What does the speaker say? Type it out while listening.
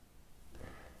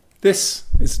This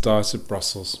is the Diet of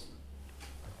Brussels.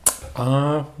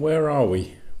 Where are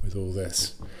we with all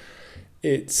this?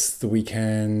 It's the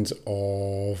weekend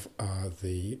of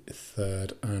the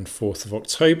 3rd and 4th of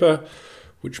October,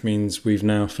 which means we've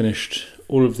now finished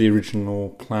all of the original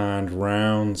planned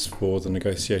rounds for the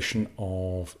negotiation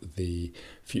of the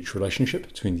future relationship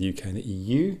between the UK and the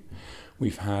EU.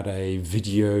 We've had a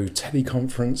video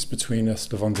teleconference between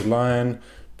Ursula von der Leyen,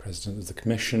 President of the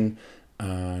Commission,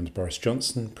 and Boris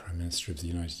Johnson, Prime Minister of the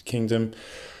United Kingdom,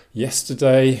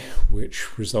 yesterday,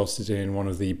 which resulted in one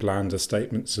of the blander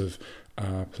statements of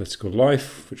political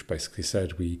life, which basically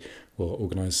said we will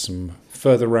organise some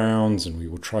further rounds and we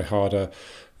will try harder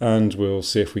and we'll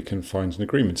see if we can find an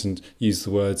agreement, and use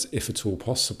the words "if at all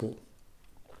possible,"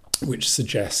 which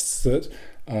suggests that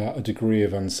a degree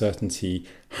of uncertainty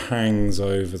hangs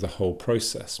over the whole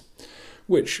process,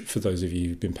 which, for those of you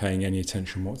who've been paying any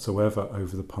attention whatsoever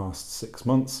over the past 6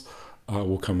 months,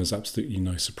 will come as absolutely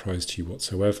no surprise to you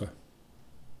whatsoever.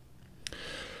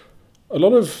 A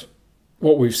lot of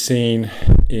what we've seen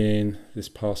in this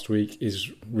past week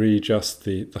is really just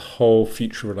the whole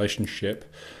future relationship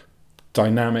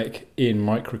dynamic in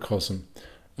microcosm.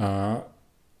 The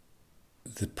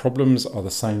problems are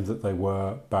the same that they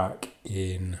were back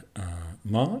in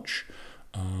March,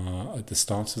 at the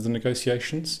start of the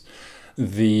negotiations.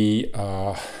 The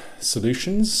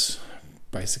solutions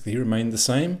basically remain the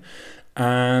same,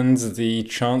 and the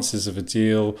chances of a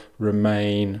deal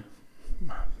remain,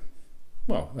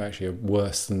 well, actually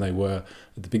worse than they were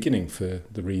at the beginning, for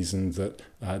the reason that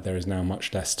there is now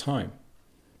much less time.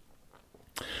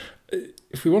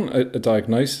 If we want a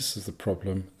diagnosis of the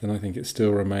problem, then I think it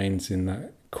still remains in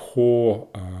that core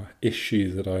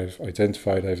issue that I've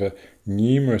identified over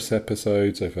numerous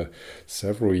episodes over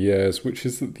several years, which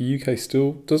is that the UK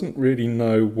still doesn't really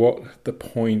know what the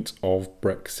point of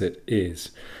Brexit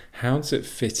is. How does it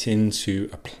fit into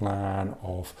a plan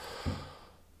of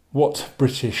what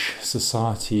British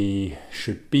society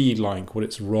should be like, what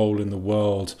its role in the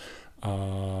world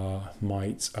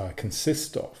might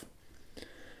consist of?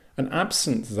 And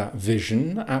absent that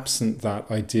vision, absent that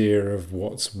idea of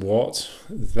what's what,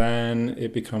 then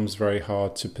it becomes very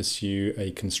hard to pursue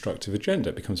a constructive agenda.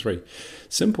 It becomes very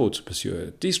simple to pursue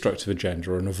a destructive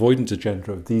agenda or an avoidant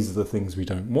agenda of these are the things we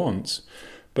don't want,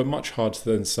 but much harder to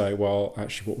then say, well,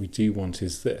 actually what we do want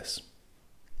is this.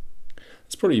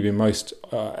 It's probably been most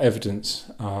evident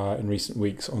in recent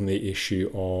weeks on the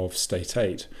issue of state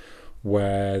aid,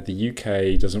 where the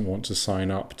UK doesn't want to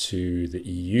sign up to the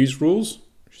EU's rules,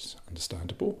 which is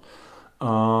understandable,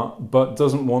 but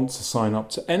doesn't want to sign up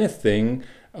to anything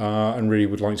and really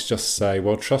would like to just say,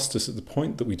 well, trust us, at the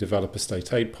point that we develop a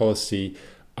state aid policy,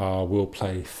 we'll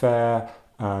play fair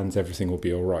and everything will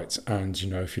be all right. And,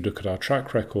 if you look at our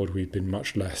track record, we've been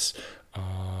much less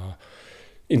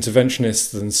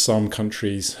interventionist than some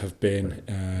countries have been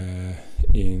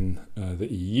in the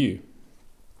EU.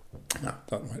 Now,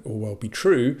 that might all well be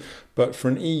true, but for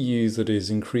an EU that is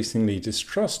increasingly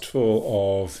distrustful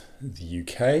of the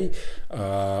UK,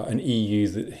 an EU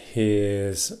that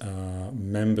hears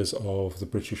members of the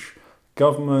British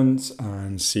government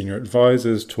and senior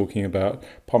advisors talking about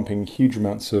pumping huge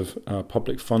amounts of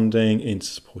public funding into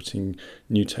supporting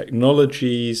new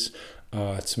technologies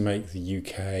to make the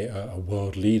UK a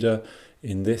world leader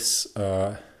in this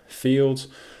field,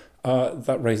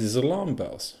 that raises alarm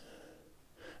bells.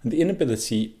 And the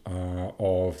inability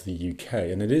of the UK,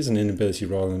 and it is an inability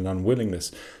rather than an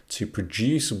unwillingness, to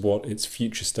produce what its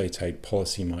future state aid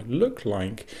policy might look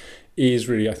like, is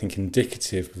really, I think,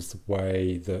 indicative of the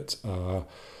way that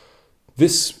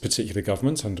this particular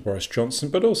government under Boris Johnson,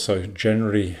 but also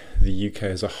generally the UK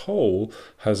as a whole,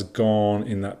 has gone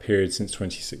in that period since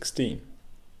 2016.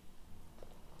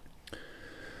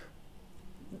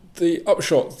 The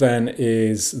upshot then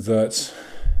is that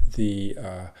the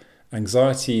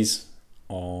anxieties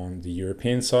on the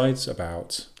European side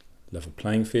about level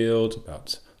playing field,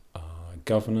 about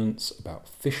governance, about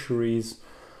fisheries,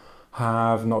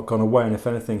 have not gone away, and if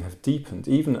anything have deepened,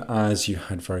 even as you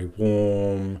had very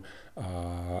warm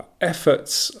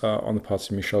efforts on the part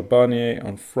of Michel Barnier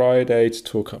on Friday to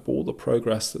talk up all the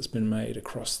progress that's been made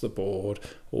across the board,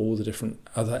 all the different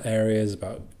other areas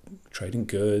about trade in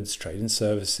goods, trade in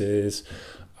services,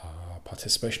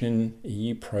 participation in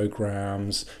EU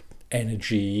programmes,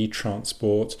 energy,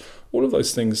 transport. All of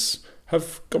those things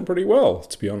have gone pretty well,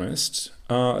 to be honest.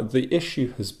 The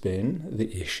issue has been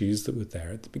the issues that were there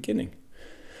at the beginning.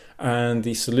 And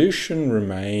the solution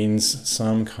remains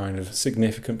some kind of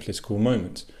significant political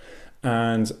moment.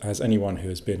 And as anyone who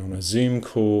has been on a Zoom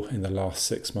call in the last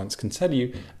 6 months can tell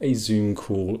you, a Zoom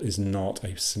call is not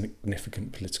a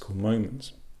significant political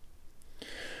moment.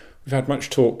 We've had much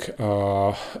talk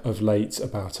of late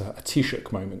about a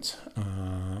Taoiseach moment,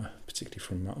 particularly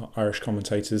from Irish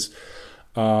commentators,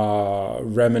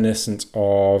 reminiscent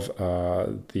of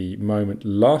the moment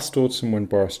last autumn when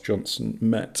Boris Johnson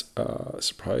met in a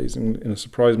surprise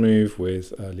move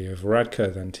with Leo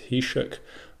Varadkar, then Taoiseach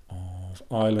of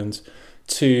Ireland,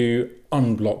 to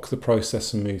unblock the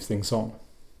process and move things on.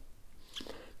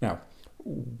 Now,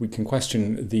 we can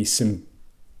question the symbolic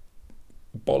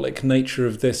nature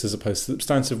of this as opposed to the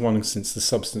substantive one, since the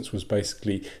substance was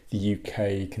basically the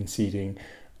UK conceding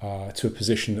to a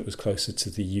position that was closer to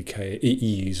the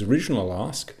EU's original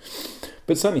ask.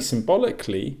 But certainly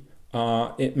symbolically,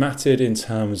 it mattered in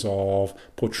terms of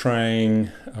portraying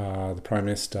the Prime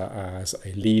Minister as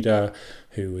a leader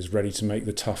who was ready to make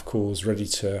the tough calls, ready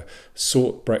to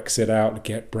sort Brexit out,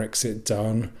 get Brexit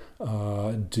done,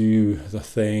 do the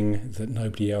thing that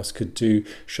nobody else could do,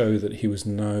 show that he was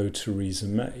no Theresa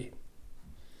May.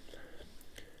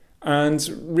 And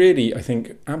really, I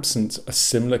think, absent a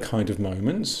similar kind of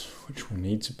moment, which will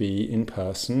need to be in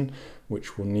person,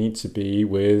 which will need to be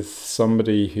with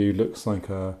somebody who looks like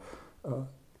a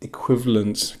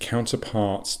equivalent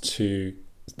counterpart to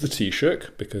the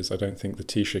Taoiseach, because I don't think the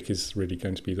Taoiseach is really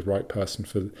going to be the right person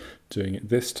for doing it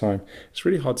this time. It's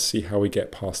really hard to see how we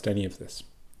get past any of this.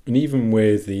 And even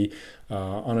with the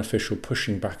unofficial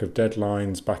pushing back of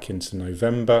deadlines back into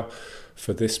November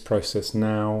for this process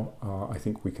now, I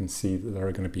think we can see that there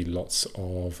are going to be lots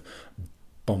of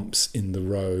bumps in the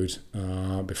road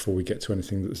before we get to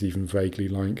anything that's even vaguely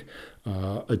like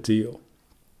a deal.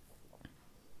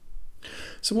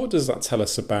 So what does that tell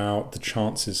us about the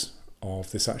chances of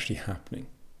this actually happening?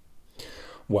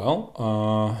 Well,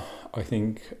 I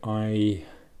think I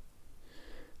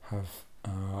have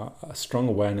a strong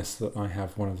awareness that I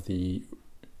have one of the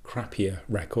crappier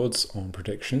records on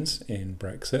predictions in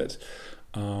Brexit,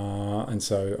 and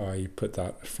so I put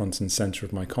that front and centre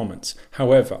of my comments.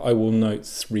 However, I will note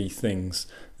three things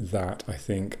that I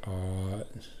think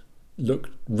look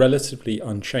relatively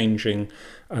unchanging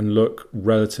and look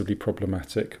relatively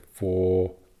problematic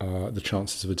for the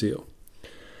chances of a deal.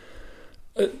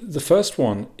 The first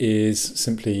one is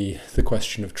simply the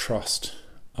question of trust.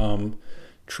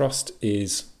 Trust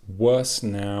is worse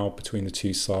now between the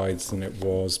two sides than it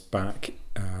was back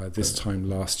this time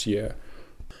last year.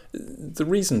 The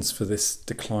reasons for this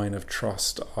decline of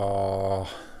trust are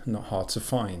not hard to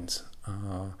find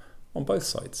on both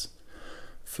sides.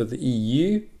 For the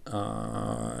EU,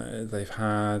 they've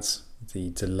had the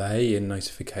delay in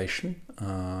notification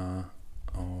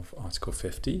of Article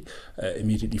 50,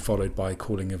 immediately followed by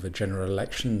calling of a general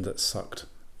election that sucked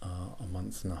a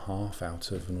month and a half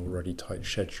out of an already tight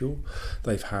schedule.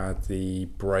 They've had the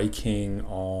breaking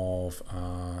of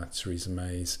Theresa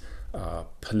May's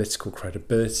political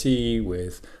credibility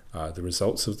with the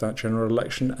results of that general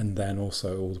election, and then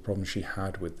also all the problems she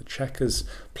had with the Chequers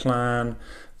plan,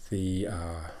 the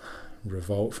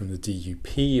revolt from the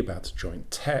DUP about the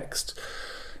joint text.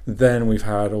 Then we've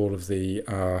had all of the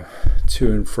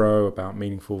to and fro about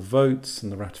meaningful votes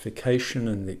and the ratification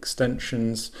and the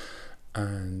extensions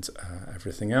and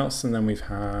everything else. And then we've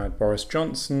had Boris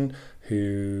Johnson,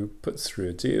 who puts through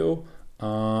a deal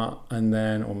and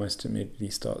then almost immediately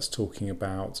starts talking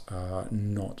about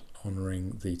not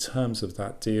honouring the terms of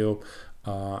that deal,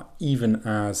 even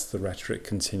as the rhetoric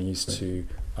continues to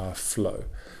flow.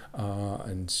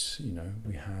 And, you know,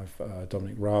 we have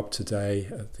Dominic Raab today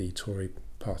at the Tory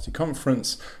party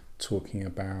conference talking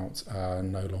about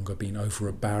no longer being over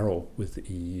a barrel with the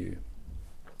EU,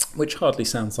 which hardly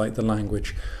sounds like the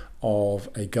language of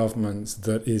a government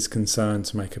that is concerned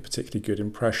to make a particularly good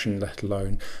impression, let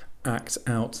alone act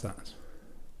out that.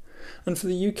 And for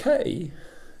the UK,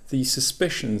 the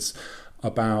suspicions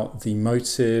about the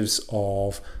motives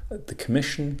of the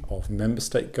Commission, of member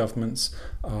state governments,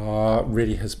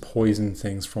 really has poisoned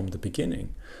things from the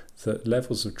beginning. That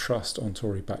levels of trust on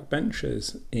Tory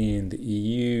backbenchers in the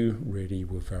EU really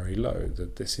were very low,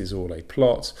 that this is all a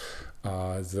plot,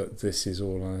 that this is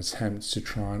all an attempt to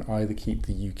try and either keep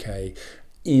the UK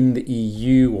in the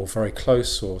EU or very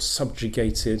close or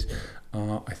subjugated,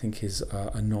 I think is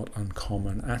a not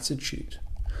uncommon attitude.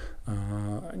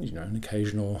 And, you know, an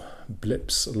occasional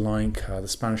blips like the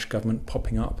Spanish government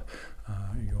popping up.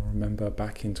 You'll remember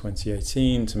back in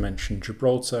 2018 to mention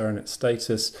Gibraltar and its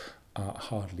status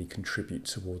hardly contribute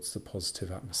towards the positive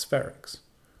atmospherics.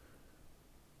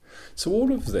 So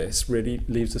all of this really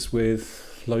leaves us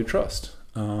with low trust,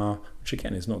 which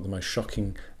again is not the most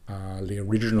shockingly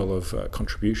original of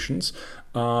contributions,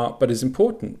 but is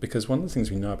important because one of the things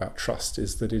we know about trust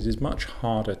is that it is much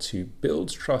harder to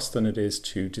build trust than it is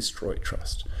to destroy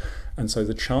trust. And so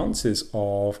the chances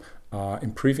of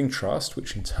improving trust,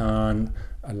 which in turn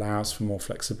allows for more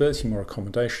flexibility, more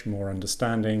accommodation, more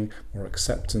understanding, more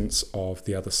acceptance of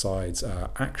the other side's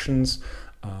actions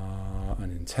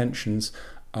and intentions,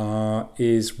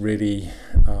 is really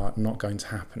not going to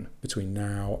happen between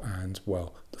now and,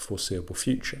 well, the foreseeable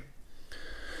future.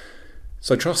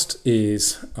 So trust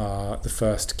is the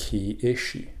first key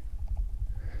issue.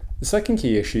 The second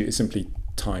key issue is simply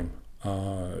time.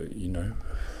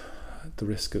 The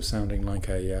risk of sounding like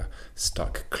a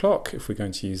stuck clock, if we're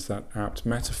going to use that apt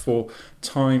metaphor.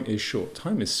 Time is short.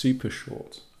 Time is super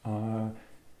short.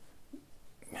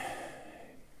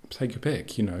 Take your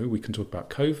pick. We can talk about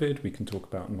COVID. We can talk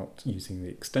about not using the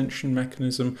extension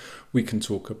mechanism. We can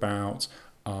talk about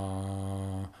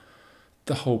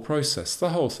the whole process. The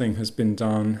whole thing has been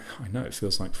done, I know it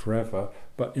feels like forever,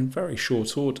 but in very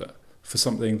short order, for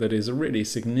something that is a really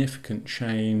significant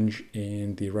change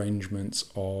in the arrangements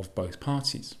of both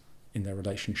parties in their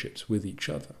relationships with each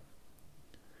other.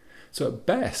 So at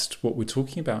best, what we're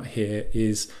talking about here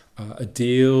is a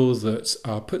deal that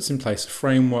puts in place a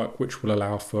framework which will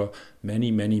allow for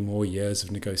many, many more years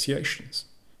of negotiations.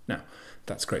 Now,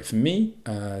 that's great for me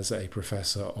as a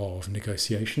professor of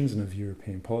negotiations and of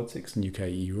European politics and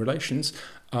UK-EU relations.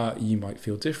 You might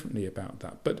feel differently about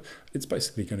that, but it's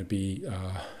basically going to be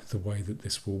the way that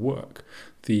this will work.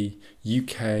 The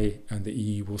UK and the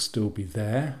EU will still be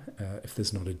there if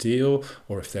there's not a deal,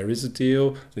 or if there is a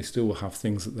deal, they still will have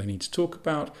things that they need to talk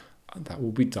about, and that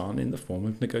will be done in the form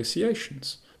of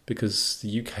negotiations. Because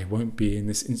the UK won't be in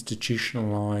this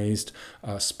institutionalised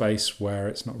space where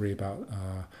it's not really about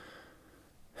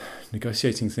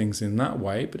negotiating things in that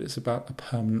way, but it's about a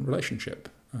permanent relationship.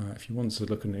 If you want to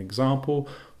look at an example,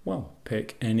 well,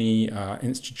 pick any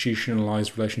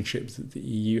institutionalised relationship that the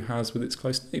EU has with its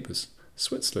close neighbours.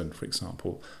 Switzerland, for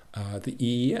example, the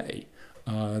EEA,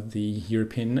 the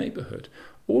European neighbourhood.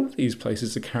 All of these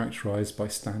places are characterised by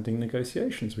standing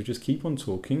negotiations. We just keep on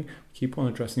talking, keep on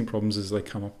addressing problems as they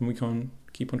come up, and we can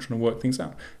keep on trying to work things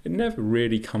out. It never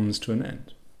really comes to an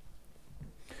end.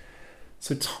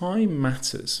 So time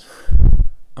matters.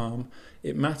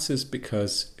 It matters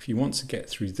because if you want to get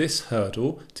through this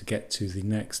hurdle to get to the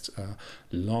next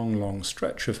long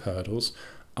stretch of hurdles,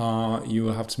 you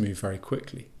will have to move very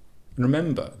quickly. And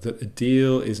remember that a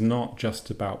deal is not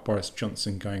just about Boris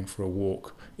Johnson going for a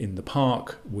walk in the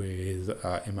park with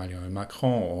Emmanuel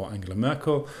Macron or Angela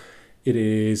Merkel. It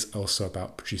is also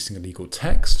about producing a legal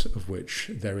text, of which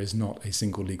there is not a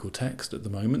single legal text at the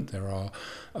moment. There are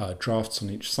drafts on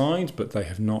each side, but they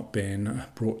have not been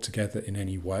brought together in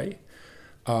any way.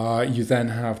 You then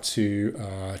have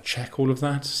to check all of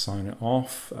that, sign it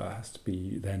off. It has to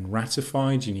be then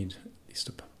ratified. You need at least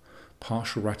a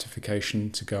partial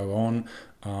ratification to go on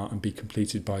and be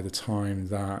completed by the time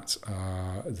that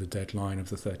the deadline of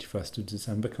the 31st of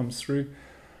December comes through.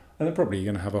 And they're probably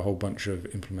going to have a whole bunch of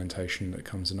implementation that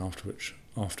comes in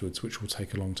afterwards, which will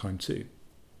take a long time too.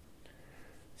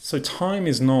 So time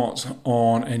is not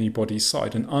on anybody's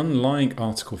side. And unlike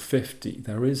Article 50,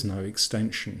 there is no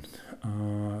extension.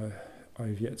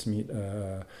 I've yet to meet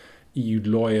a EU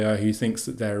lawyer who thinks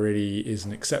that there really is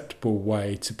an acceptable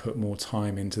way to put more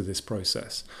time into this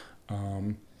process.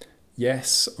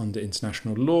 Yes, under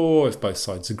international law, if both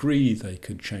sides agree, they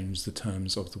could change the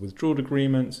terms of the withdrawal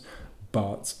agreement.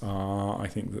 But I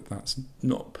think that that's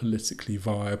not politically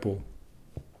viable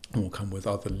and will come with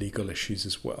other legal issues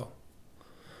as well.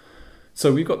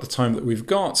 So we've got the time that we've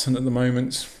got, and at the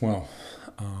moment, well,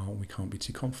 we can't be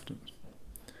too confident.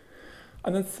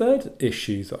 And the third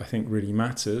issue that I think really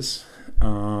matters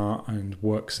and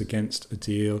works against a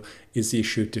deal is the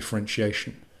issue of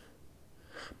differentiation.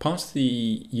 Part of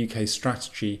the UK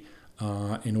strategy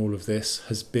in all of this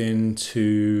has been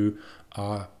to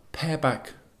pare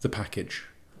back the package,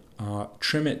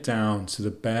 trim it down to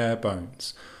the bare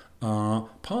bones,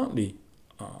 partly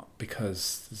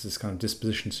because there's this kind of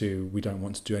disposition to we don't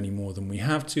want to do any more than we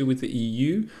have to with the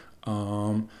EU,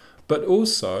 but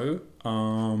also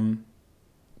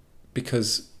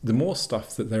because the more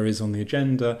stuff that there is on the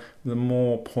agenda, the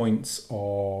more points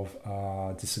of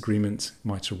disagreement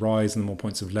might arise and the more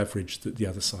points of leverage that the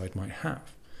other side might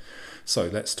have. So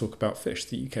let's talk about fish.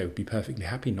 The UK would be perfectly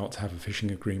happy not to have a fishing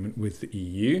agreement with the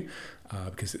EU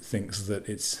because it thinks that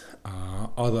its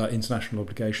other international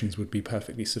obligations would be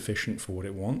perfectly sufficient for what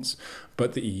it wants,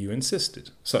 but the EU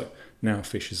insisted. So now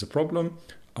fish is a problem.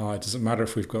 It doesn't matter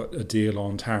if we've got a deal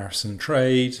on tariffs and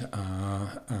trade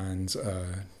and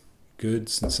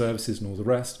goods and services and all the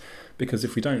rest, because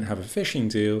if we don't have a fishing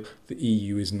deal, the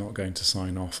EU is not going to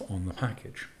sign off on the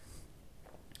package.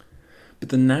 But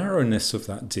the narrowness of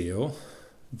that deal,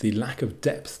 the lack of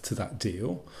depth to that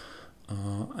deal,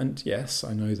 And yes,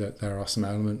 I know that there are some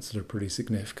elements that are pretty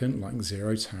significant, like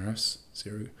zero tariffs,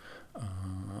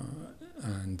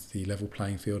 and the level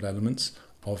playing field elements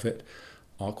of it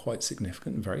are quite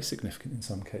significant, very significant in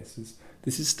some cases.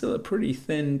 This is still a pretty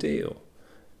thin deal.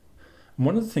 And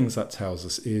one of the things that tells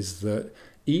us is that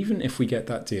even if we get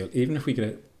that deal, even if we get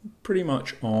it pretty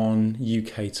much on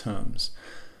UK terms,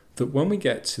 that when we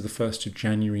get to the 1st of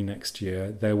January next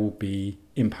year, there will be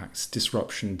impacts,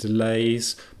 disruption,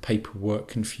 delays, paperwork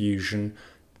confusion,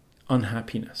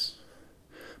 unhappiness.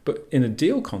 But in a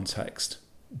deal context,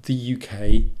 the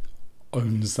UK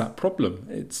owns that problem.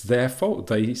 It's their fault.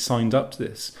 They signed up to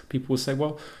this. People will say,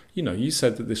 well, you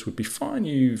said that this would be fine.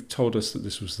 You've told us that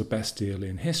this was the best deal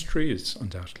in history. It's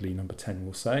undoubtedly number 10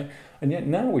 will say. And yet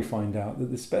now we find out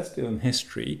that this best deal in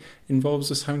history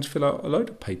involves us having to fill out a load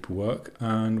of paperwork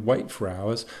and wait for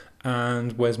hours.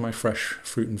 And where's my fresh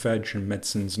fruit and veg and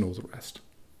medicines and all the rest?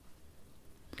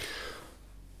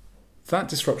 That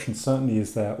disruption certainly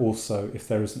is there also if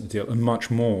there isn't a deal, and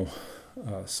much more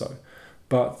so.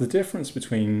 But the difference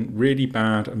between really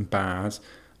bad and bad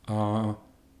are,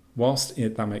 whilst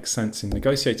that makes sense in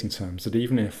negotiating terms, that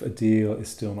even if a deal is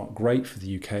still not great for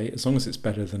the UK, as long as it's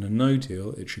better than a no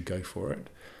deal, it should go for it.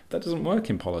 That doesn't work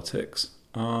in politics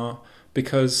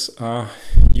because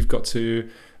you've got to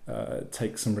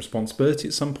take some responsibility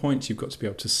at some point. You've got to be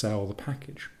able to sell the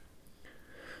package.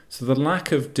 So the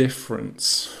lack of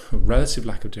difference, a relative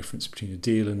lack of difference between a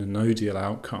deal and a no deal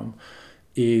outcome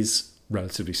is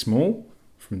relatively small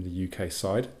from the UK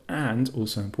side, and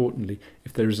also importantly,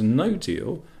 if there is a no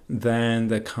deal, then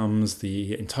there comes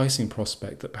the enticing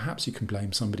prospect that perhaps you can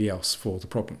blame somebody else for the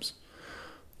problems.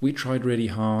 We tried really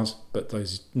hard, but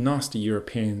those nasty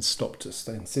Europeans stopped us.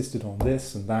 They insisted on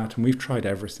this and that, and we've tried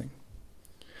everything.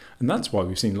 And that's why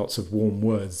we've seen lots of warm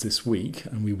words this week,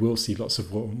 and we will see lots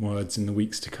of warm words in the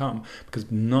weeks to come,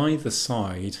 because neither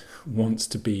side wants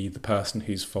to be the person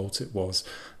whose fault it was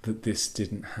that this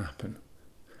didn't happen.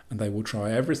 And they will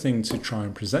try everything to try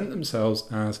and present themselves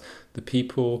as the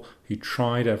people who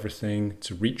tried everything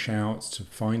to reach out, to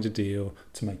find a deal,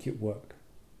 to make it work.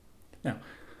 Now,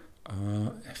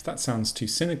 if that sounds too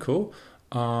cynical,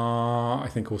 I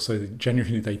think also that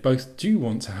genuinely they both do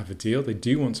want to have a deal. They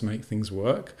do want to make things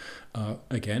work.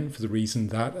 Again, for the reason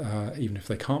that even if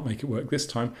they can't make it work this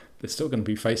time, they're still going to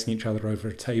be facing each other over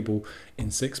a table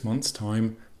in 6 months'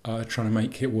 time, trying to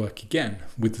make it work again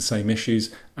with the same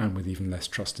issues and with even less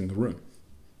trust in the room.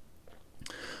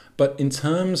 But in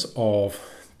terms of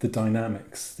the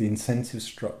dynamics, the incentive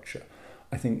structure,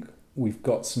 I think we've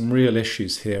got some real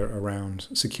issues here around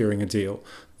securing a deal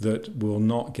that will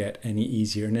not get any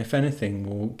easier, and if anything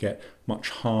will get much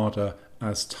harder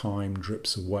as time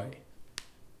drips away.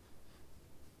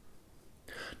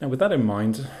 Now with that in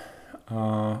mind,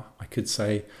 I could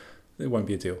say it won't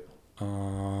be a deal.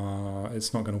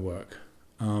 It's not going to work.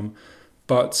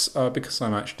 But because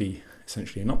I'm actually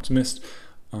essentially an optimist,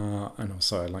 and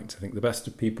also I like to think the best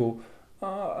of people,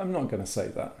 I'm not going to say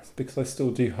that, because I still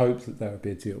do hope that there will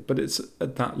be a deal. But it's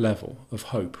at that level of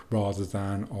hope rather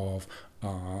than of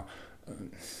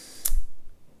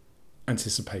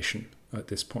anticipation at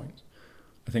this point.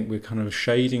 I think we're kind of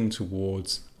shading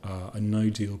towards a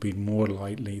no deal being more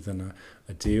likely than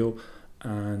a deal.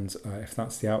 And if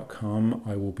that's the outcome,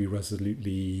 I will be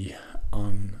resolutely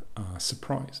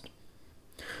unsurprised.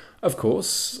 Of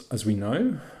course, as we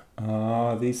know,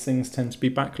 these things tend to be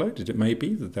backloaded. It may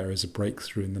be that there is a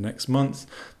breakthrough in the next month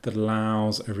that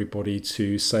allows everybody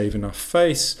to save enough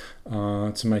face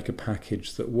to make a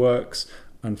package that works,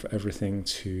 and for everything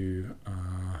to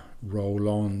roll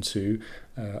on to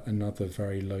another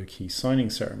very low-key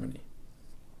signing ceremony.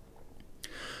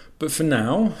 But for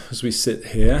now, as we sit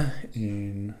here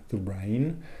in the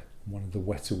rain, one of the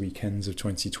wetter weekends of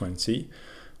 2020,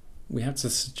 we have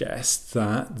to suggest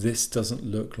that this doesn't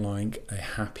look like a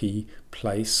happy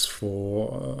place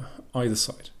for either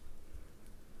side.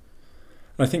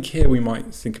 And I think here we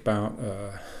might think about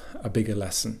a bigger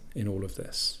lesson in all of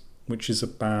this, which is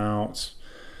about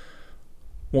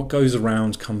what goes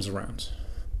around comes around.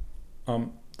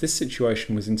 This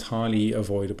situation was entirely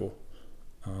avoidable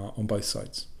on both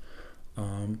sides.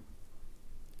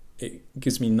 It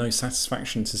gives me no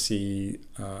satisfaction to see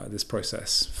this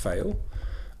process fail.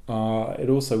 It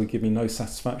also would give me no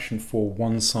satisfaction for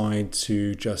one side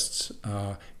to just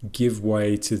give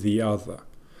way to the other.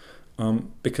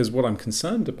 Because what I'm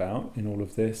concerned about in all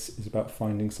of this is about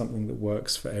finding something that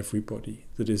works for everybody,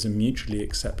 that is a mutually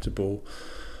acceptable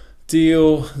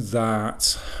deal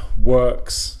that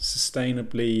works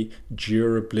sustainably,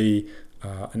 durably,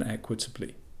 and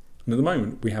equitably. And at the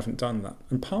moment, we haven't done that.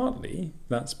 And partly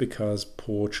that's because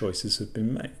poor choices have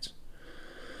been made.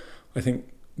 I think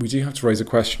we do have to raise a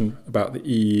question about the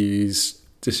EU's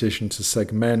decision to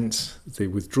segment the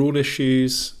withdrawal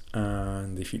issues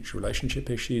and the future relationship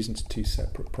issues into two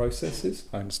separate processes.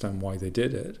 I understand why they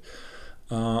did it.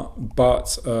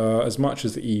 But as much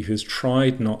as the EU has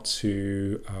tried not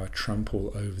to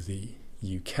trample over the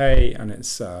UK and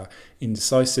its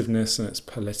indecisiveness and its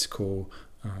political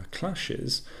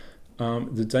clashes,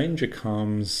 the danger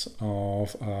comes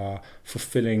of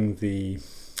fulfilling the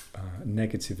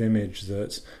negative image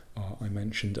that I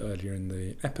mentioned earlier in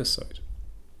the episode.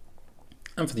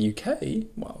 And for the UK,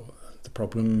 well, the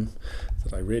problem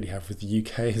that I really have with the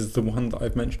UK is the one that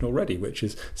I've mentioned already, which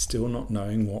is still not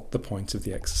knowing what the point of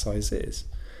the exercise is.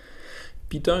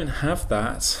 If you don't have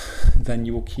that, then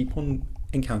you will keep on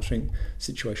encountering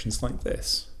situations like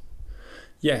this.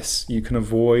 Yes, you can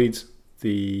avoid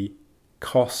the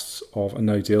costs of a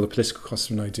no deal, the political costs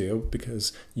of no deal,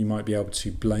 because you might be able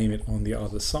to blame it on the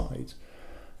other side.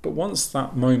 But once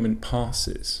that moment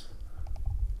passes,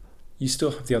 you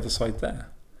still have the other side there.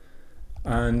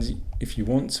 And if you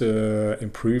want to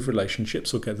improve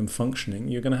relationships or get them functioning,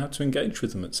 you're going to have to engage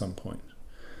with them at some point.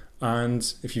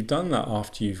 And if you've done that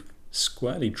after you've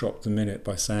squarely dropped them in it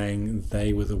by saying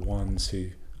they were the ones who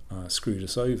screwed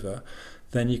us over,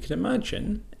 then you can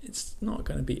imagine it's not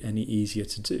going to be any easier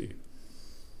to do.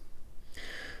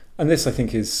 And this, I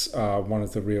think, is one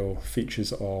of the real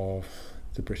features of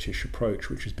the British approach,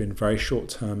 which has been very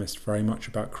short-termist, very much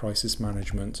about crisis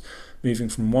management, moving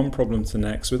from one problem to the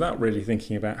next without really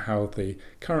thinking about how the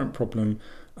current problem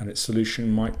and its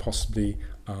solution might possibly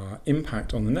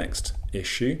impact on the next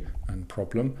issue and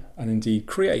problem, and indeed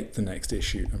create the next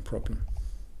issue and problem.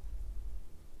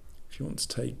 If you want to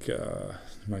take the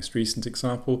most recent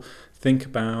example, think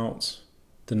about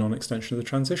the non-extension of the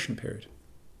transition period.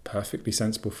 Perfectly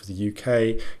sensible for the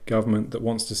UK government that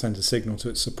wants to send a signal to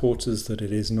its supporters that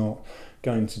it is not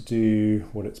going to do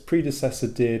what its predecessor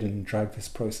did and drag this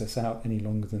process out any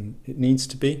longer than it needs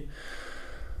to be.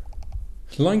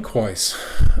 Likewise,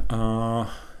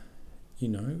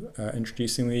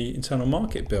 introducing the internal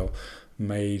market bill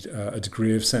made a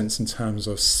degree of sense in terms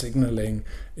of signalling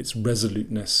its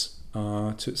resoluteness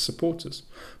to its supporters.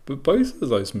 But both of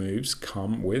those moves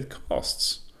come with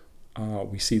costs.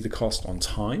 We see the cost on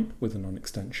time with a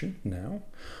non-extension now.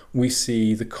 We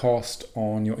see the cost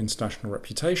on your international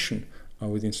reputation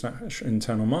with the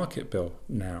internal market bill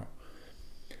now.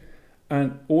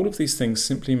 And all of these things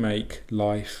simply make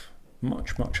life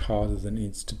much, much harder than it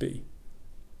needs to be.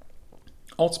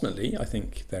 Ultimately, I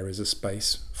think there is a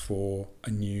space for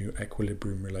a new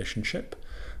equilibrium relationship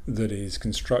that is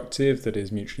constructive, that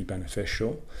is mutually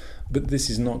beneficial, but this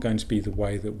is not going to be the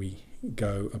way that we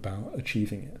go about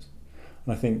achieving it.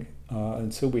 And I think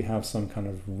until we have some kind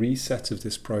of reset of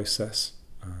this process,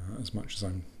 as much as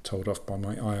I'm told off by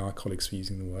my IR colleagues for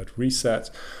using the word reset,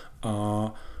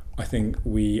 I think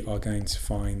we are going to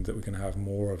find that we're going to have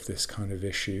more of this kind of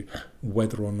issue,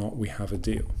 whether or not we have a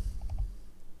deal.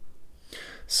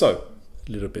 So,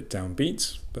 a little bit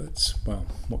downbeat, but, well,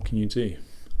 what can you do?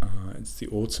 It's the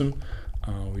autumn.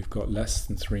 We've got less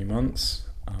than 3 months.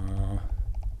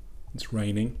 It's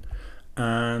raining.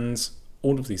 And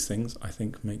all of these things, I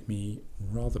think, make me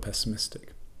rather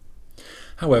pessimistic.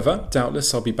 However,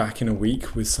 doubtless I'll be back in a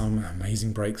week with some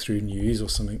amazing breakthrough news or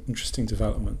some interesting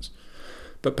developments.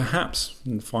 But perhaps,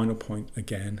 and the final point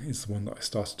again is the one that I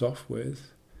started off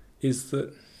with, is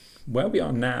that where we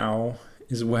are now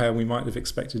is where we might have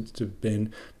expected to have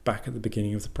been back at the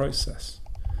beginning of the process.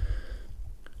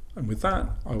 And with that,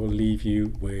 I will leave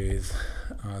you with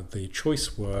the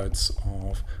choice words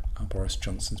of Boris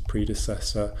Johnson's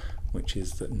predecessor, which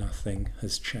is that nothing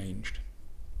has changed.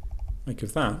 Make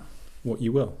of that what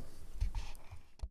you will.